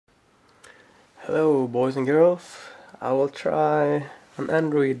Hello boys and girls, I will try an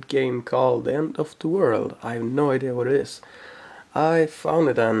Android game called The End of the World. I have no idea what it is. I found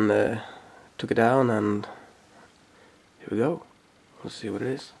it and took it down and here we go. Let's see what it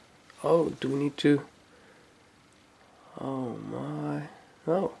is. Oh, do we need to... Oh my...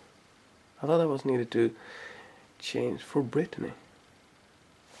 No. I thought I was needed to change for Brittany.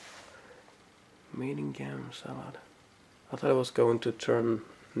 Mating gammon salad. I thought I was going to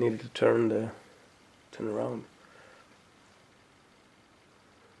needed to turn around.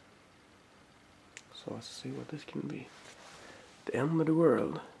 So let's see what this can be. The end of the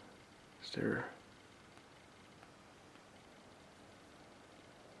world. Is there...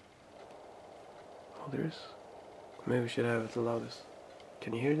 Oh, there is. Maybe we should have it the loudest.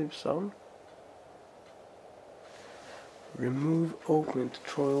 Can you hear the sound? Remove open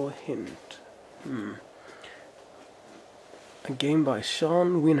tutorial hint. A game by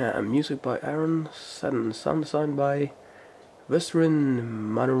Sean Winham, music by Aaron Seddon, sound design by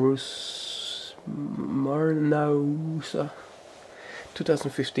Western Marnausa,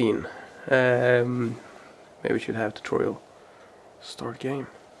 2015. Maybe we should have tutorial. Start game.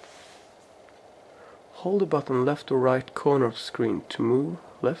 Hold the button left or right corner of the screen to move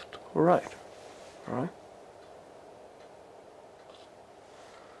left or right. Alright.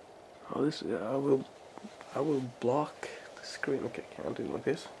 Oh, this I will block the screen. Okay, can I do it like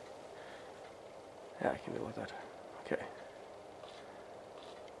this? Yeah, I can do it like that. Okay.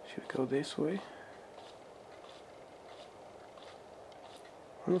 Should we go this way?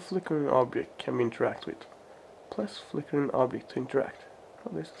 When a flickering object can be interacted with. Press flickering object to interact.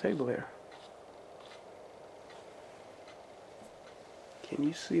 Oh, there's a table here. Can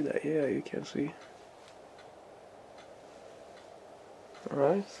you see that? Yeah, you can see.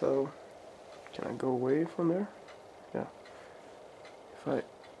 Alright, so can I go away from there? Yeah. If I...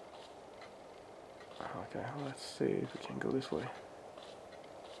 Okay, let's see if we can go this way.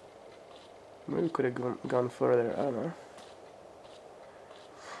 Maybe we could have gone further, I don't know.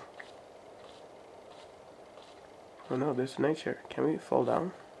 Oh no, there's nature. Can we fall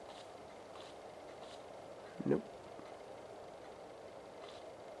down? Nope.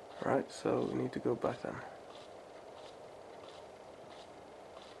 Alright, so we need to go back then.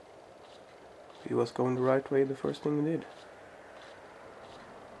 He was going the right way the first thing we did.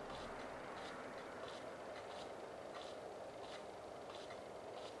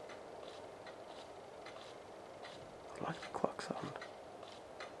 I like the clock sound.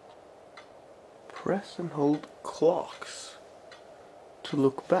 Press and hold clocks to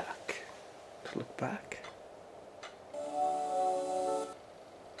look back. To look back?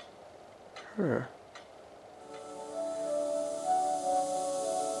 Huh.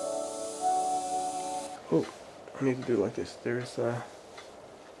 Oh, I need to do it like this. There's a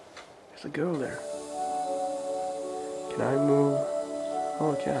girl there. Can I move?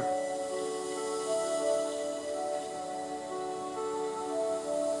 Oh, I can.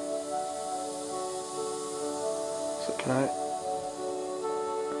 So can I?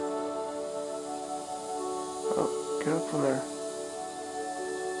 Oh, get up from there.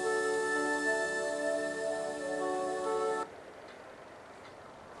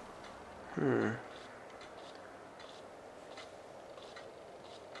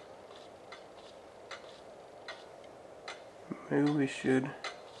 Maybe we should...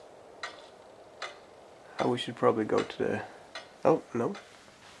 we should probably go to the... Oh, no.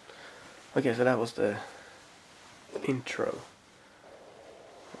 Okay, so that was the intro,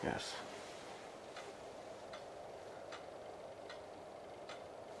 I guess.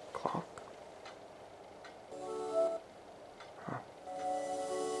 Clock. Huh.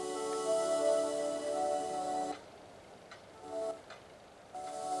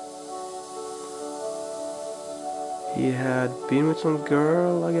 He had been with some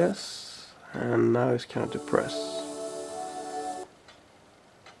girl, I guess, and now he's kind of depressed.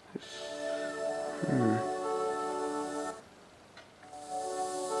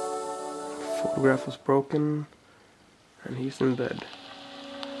 Photograph was broken, and he's in bed.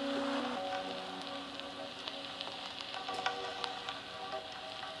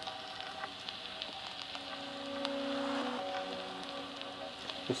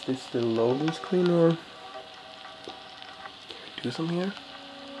 Is this the loading screen, or can we do something here?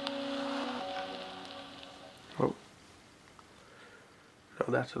 Oh. No,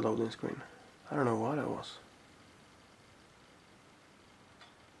 that's a loading screen. I don't know what that was.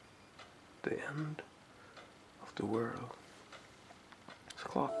 The end of the world. It's a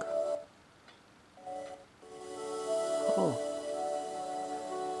clock. Oh.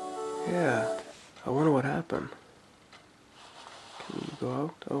 Yeah. I wonder what happened. Can you go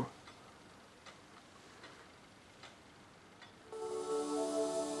out? Oh.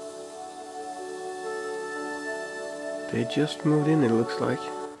 They just moved in, it looks like.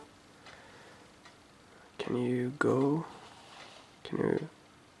 Can you go? Can you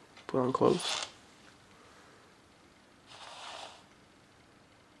put on clothes?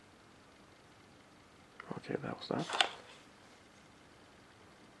 Okay, that was that.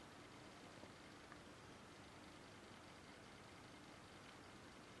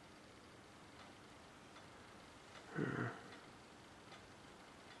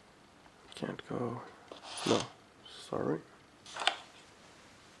 Can't go. No, sorry.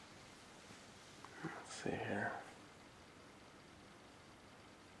 Let's see here.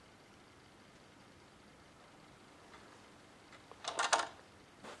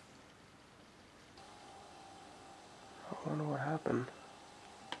 I wonder what happened.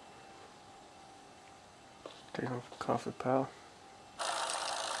 Take some coffee, pal.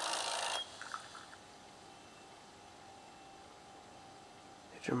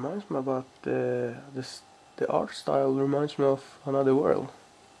 It reminds me about the art style reminds me of Another World.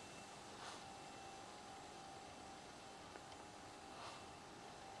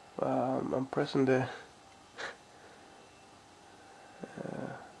 I'm pressing the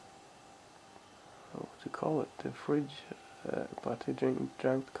what do you call it? The fridge, but he drank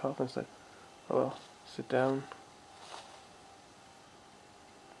the coffee instead. Oh well, sit down.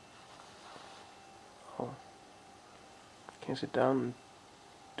 Oh, can you sit down and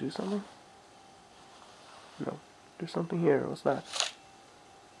do something? No, do something here. What's that?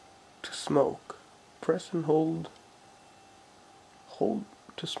 To smoke. Press and hold. Hold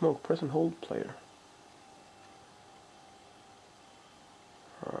to smoke. Press and hold player.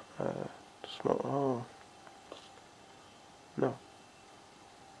 To smoke. Oh. No.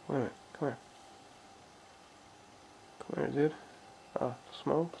 Wait a minute. Come here. Come here, dude. To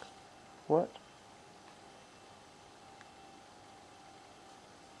smoke. What?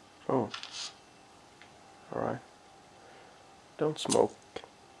 Oh. Alright. Don't smoke.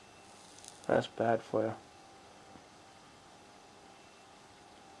 That's bad for you.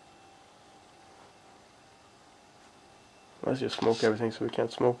 Let's just smoke everything so we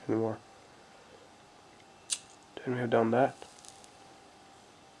can't smoke anymore. Didn't we have done that?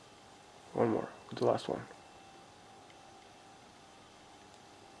 One more. The last one.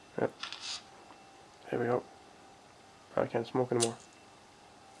 Yep. Here we go. I can't smoke anymore.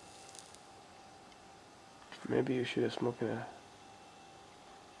 Maybe you should have smoked in a...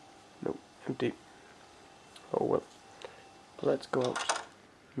 Nope. Empty. Oh well. Let's go out.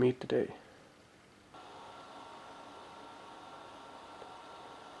 Meet the day.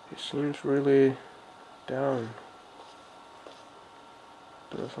 He seems really down.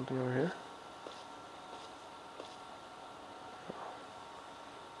 There's something over here.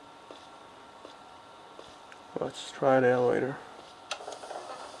 Let's try the elevator.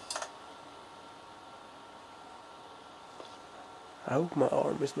 I hope my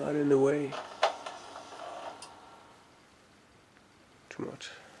arm is not in the way. Too much.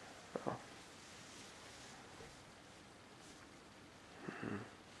 Oh.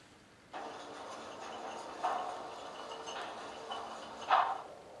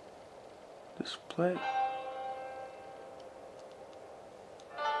 Display.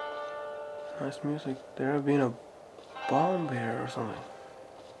 Nice music. There have been a bomb here or something.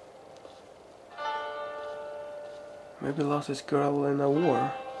 Maybe lost his girl in a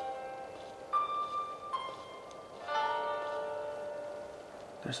war.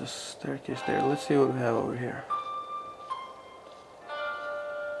 There's a staircase there. Let's see what we have over here.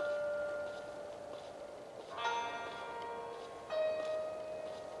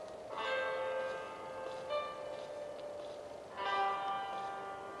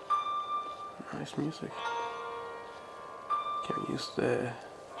 Nice music. Can we use the...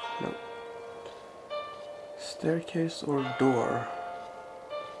 no. Staircase or door?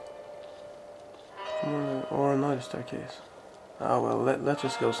 Or another staircase. Oh well, let's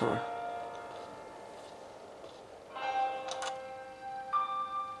just go somewhere.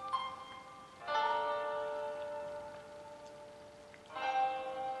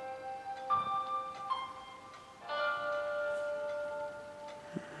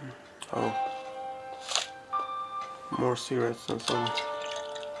 Oh. More cigarettes and some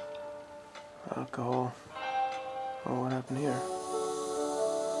alcohol. Oh, what happened here?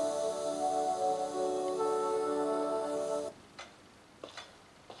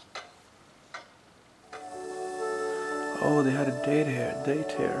 Oh, they had a date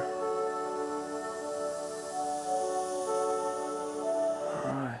here.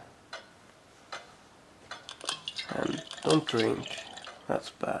 Alright. And don't drink.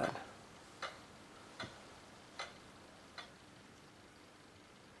 That's bad.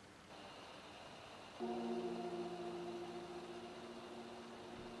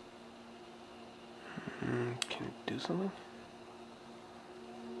 something?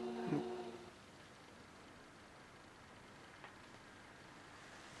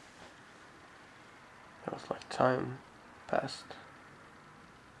 That was like time passed.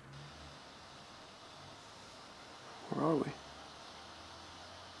 Where are we?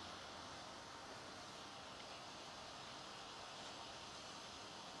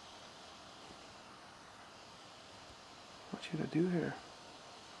 What should I do here?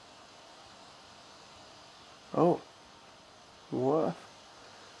 Oh. What?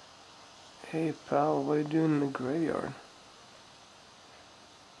 Hey pal, what are you doing in the graveyard?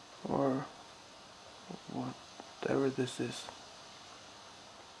 Or whatever this is.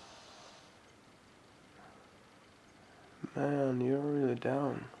 Man, you're really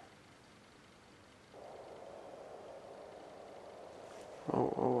down.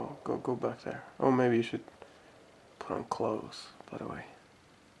 Oh, go back there. Oh, maybe you should put on clothes, by the way.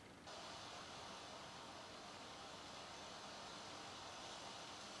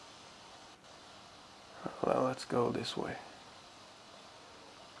 Well, let's go this way.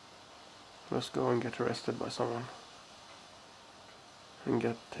 Let's go and get arrested by someone. And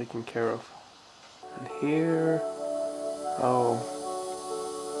get taken care of. And here... Oh.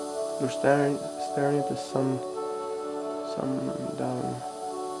 You're staring at the sun down.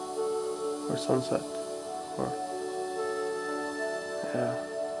 Or sunset. Or... Yeah.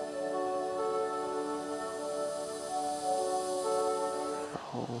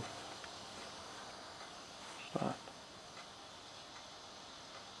 Oh. That.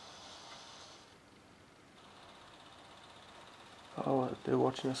 Oh, they're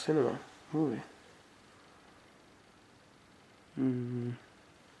watching a cinema movie.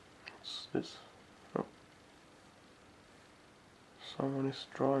 What's this? Oh. Someone is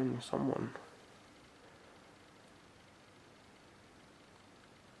drawing someone.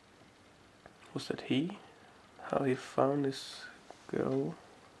 Was that he? How he found this girl?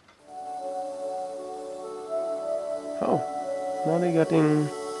 Oh, now they got in.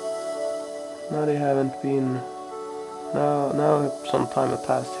 Now they haven't been. Now some time have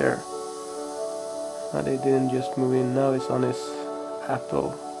passed here. Now they didn't just move in. Now it's on his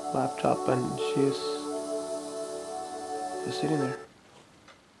Apple laptop, and she's just sitting there.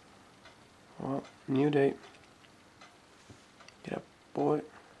 Well, new day. Get up, boy.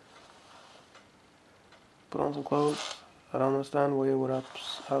 Put on some clothes. I don't understand why you were up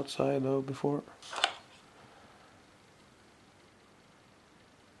outside though before.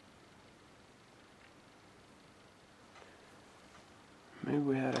 Maybe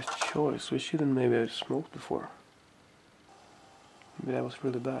we had a choice. We shouldn't maybe have smoked before. Maybe that was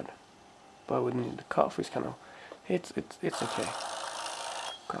really bad. But we need the coffee's kind of. It's okay.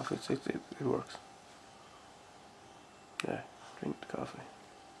 Coffee, it works. Yeah, drink the coffee.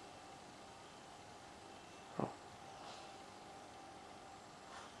 Oh.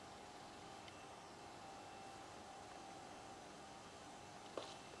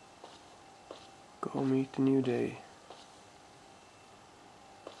 Go meet the new day.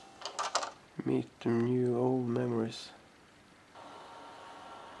 Meet the new old memories.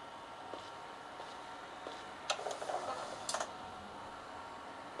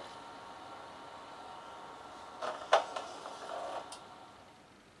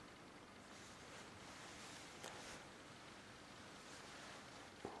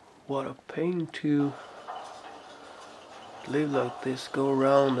 What a pain to live like this, go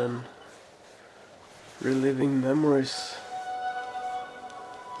around and reliving memories.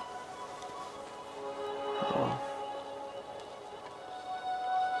 Oh.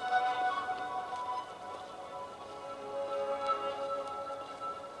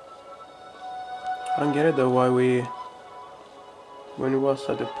 I don't get it though, why we, when it was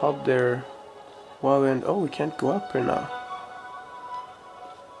at the pub there, why we went, oh, we can't go up here now.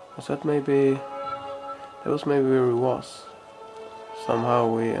 Was that maybe, that was maybe where we was. Somehow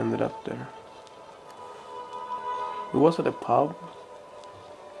we ended up there. We was at a pub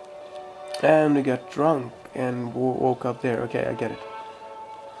and we got drunk and woke up there. Okay, I get it.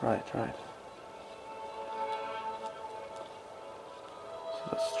 Right. So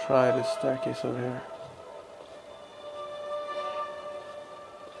let's try this staircase over here.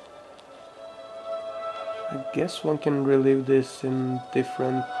 I guess one can relive this in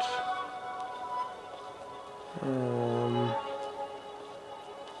different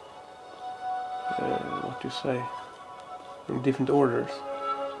what do you say? In different orders.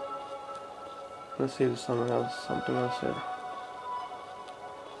 Let's see if there's something else here.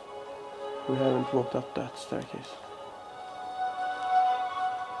 We haven't walked up that staircase.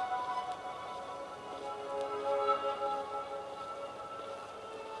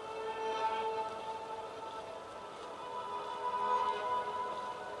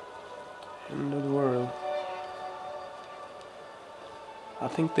 End of the world. I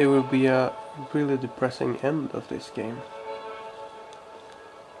think there will be a really depressing end of this game.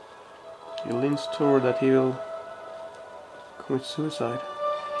 He leans toward that he will commit suicide,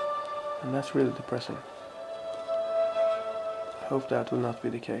 and that's really depressing. I hope that will not be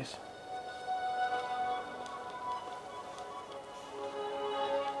the case.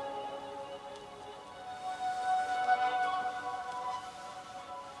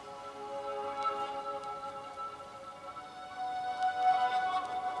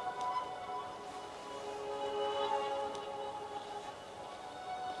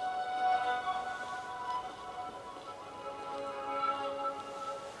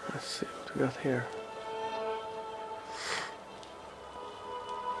 Let's see what we got here.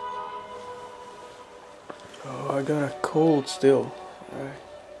 Oh, I got a cold still.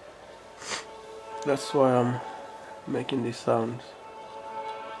 That's why I'm making these sounds.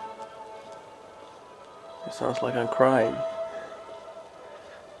 It sounds like I'm crying.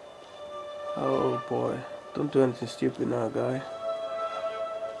 Oh boy, don't do anything stupid now, guy.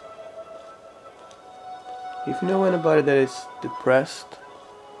 If you know anybody that is depressed,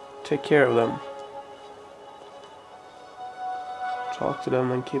 take care of them. Talk to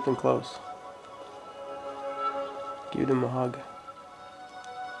them and keep them close. Give them a hug.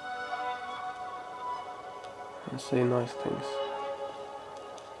 And say nice things.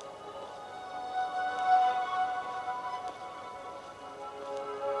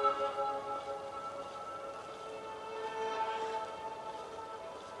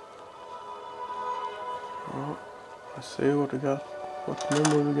 Oh, let's see what we got. What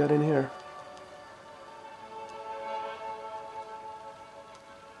number we got in here?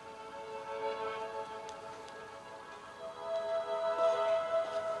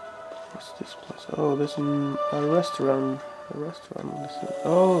 What's this place? Oh, there's a restaurant.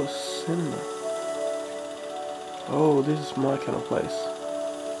 Oh, cinema. Oh, this is my kind of place.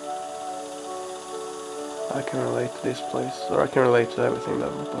 I can relate to this place, or I can relate to everything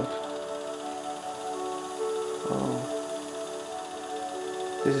though, but... Oh.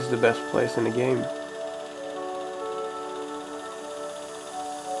 This is the best place in the game.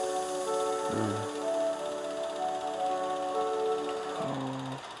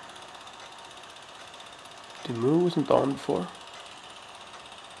 Oh. The moon wasn't on before.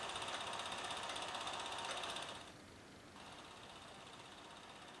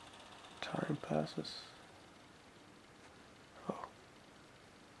 Time passes. Oh.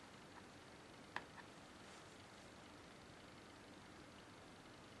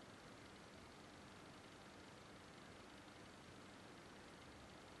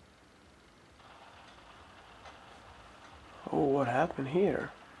 Oh, what happened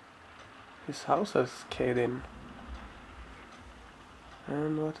here? His house has caved in.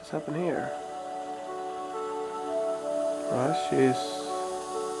 And what has happened here? Right, she's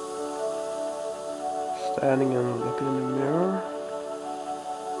standing and looking in the mirror.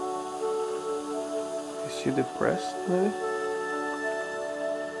 Is she depressed, maybe?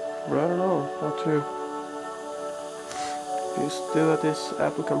 Or I don't know how to... He's still at this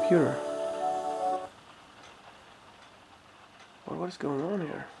Apple computer. What is going on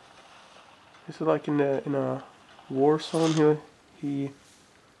here? Is it like in a war zone? He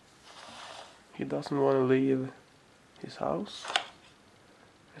doesn't want to leave his house.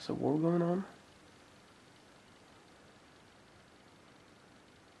 There's a war going on.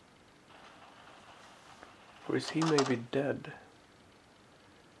 Or is he maybe dead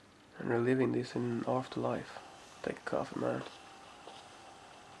and reliving this in afterlife? Take a coffee, man.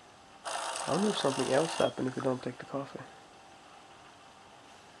 I wonder if something else happened if you don't take the coffee.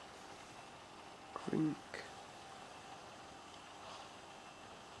 Drink.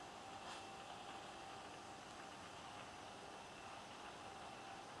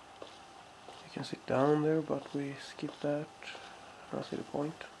 You can sit down there, but we skip that. I don't see the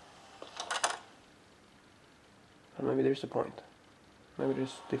point. Or maybe there's a point. Maybe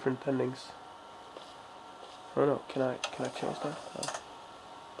there's different endings. Oh no, can I change that? Oh.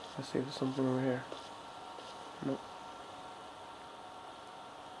 Let's see if there's something over here. Nope.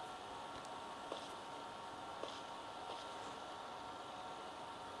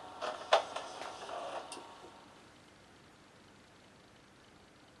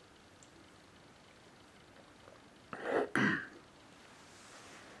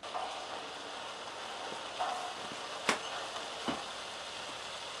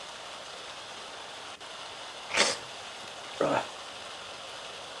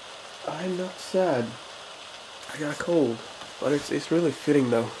 I'm not sad. I got a cold, but it's really fitting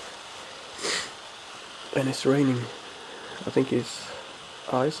though. And it's raining. I think it's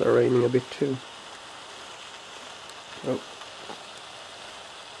eyes are raining a bit too. Oh.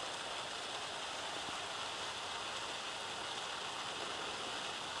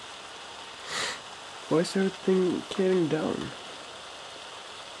 Why is everything caving down?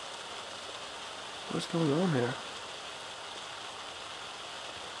 What's going on here?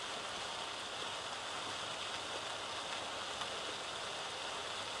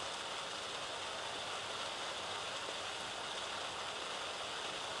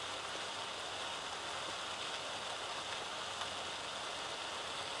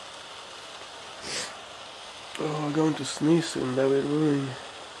 Oh, I'm going to sneeze soon. That will ruin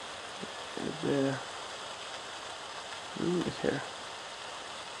the mood here.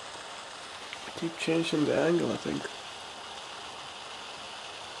 I keep changing the angle, I think.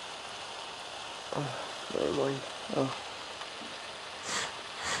 Oh, never mind. Oh.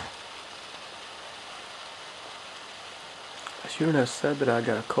 I shouldn't have said that I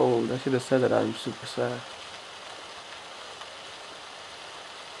got a cold. I should have said that I'm super sad.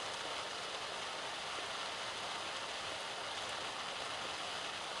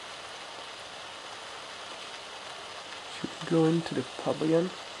 Should we go into the pub again?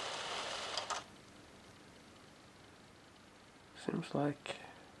 Seems like...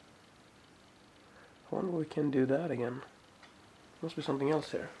 I wonder if we can do that again. Must be something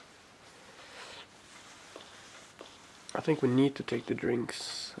else here. I think we need to take the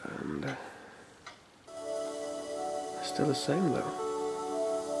drinks, and it's still the same though.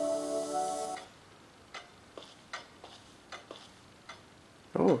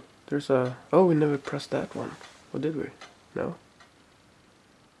 Oh, there's a... Oh, we never pressed that one. Or did we? No?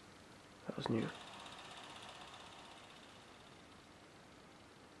 That was new.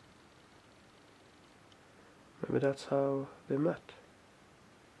 Maybe that's how they met.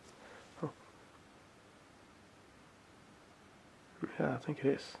 Oh. Yeah, I think it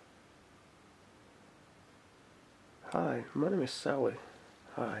is. Hi, my name is Sally.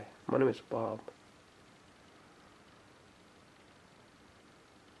 Hi, my name is Bob.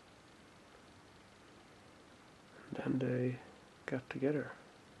 And then they got together.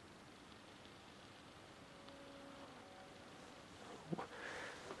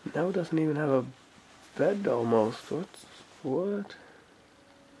 Now it doesn't even have a bed almost. What?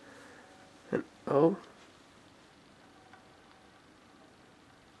 And oh.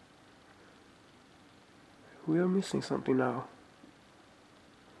 We are missing something now.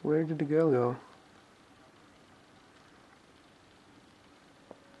 Where did the girl go?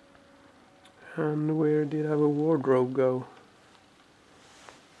 And where did our wardrobe go?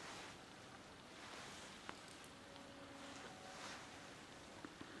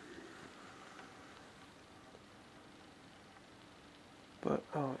 But,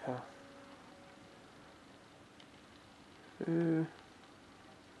 oh yeah.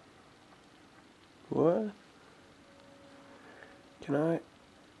 What? Can I...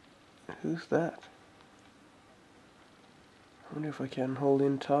 Who's that? I wonder if I can hold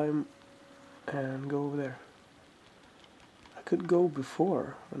in time and go over there. I could go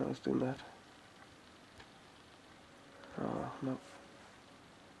before when I was doing that. Oh, no.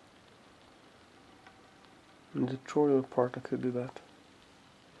 In the tutorial part I could do that.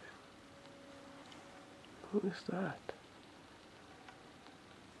 Who is that?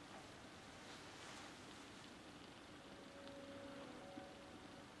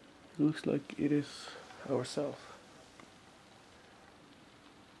 Looks like it is ourselves.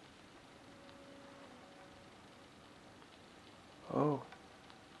 Oh.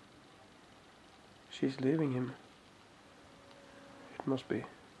 She's leaving him. It must be.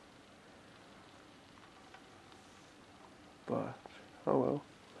 But, oh well.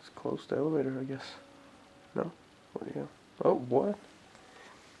 Let's close the elevator, I guess. No? Where do you go? Oh, what?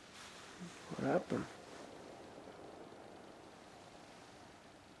 What happened?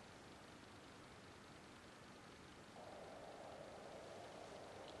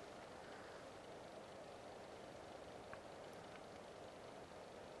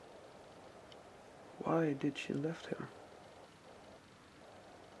 Why did she left him?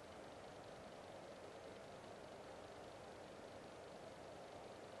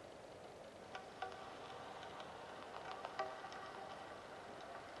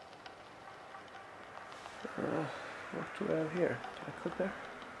 What do we have here? Can I click there?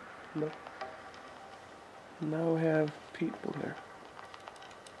 No. Now we have people here.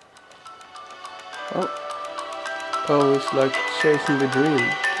 Oh. Oh, it's like chasing the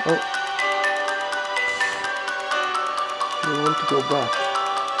dream. Oh. We want to go back.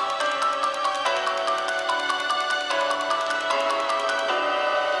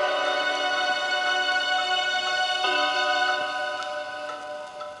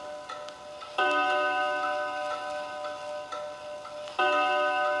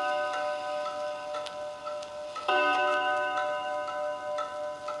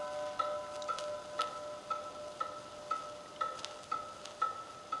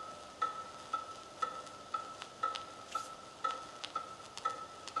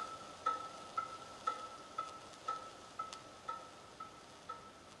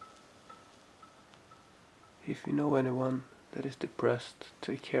 if you know anyone that is depressed,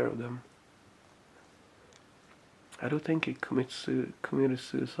 take care of them. I don't think he committed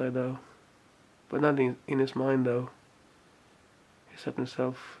suicide though, but not in his mind though. He set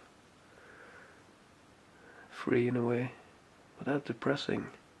himself free in a way, but that's depressing.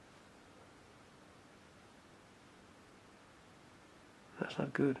 That's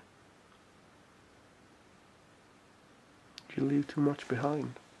not good. You leave too much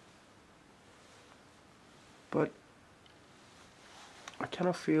behind. But I kind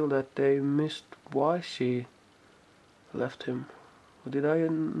of feel that they missed why she left him. Or did I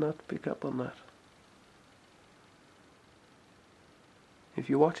not pick up on that? If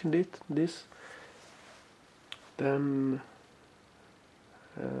you're watching this, then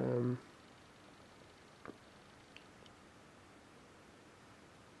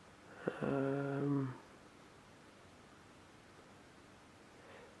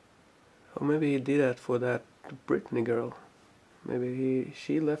or maybe he did that for that Britney girl. Maybe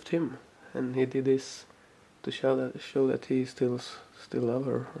she left him, and he did this to show that he still love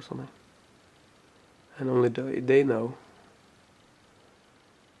her or something. And only they know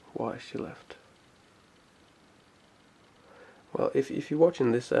why she left. Well, if you're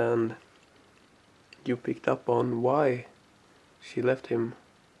watching this and you picked up on why she left him,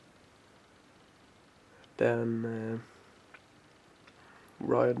 then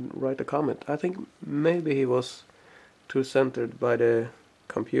write a comment. I think maybe he was too centered by the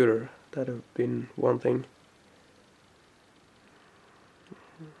computer. That have been one thing.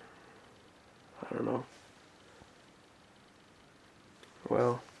 I don't know.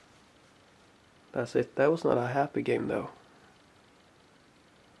 Well, that's it. That was not a happy game though.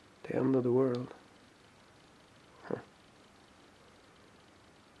 The end of the world. Huh.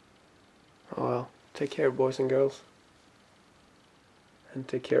 Oh well. Take care, boys and girls. And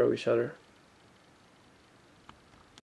take care of each other.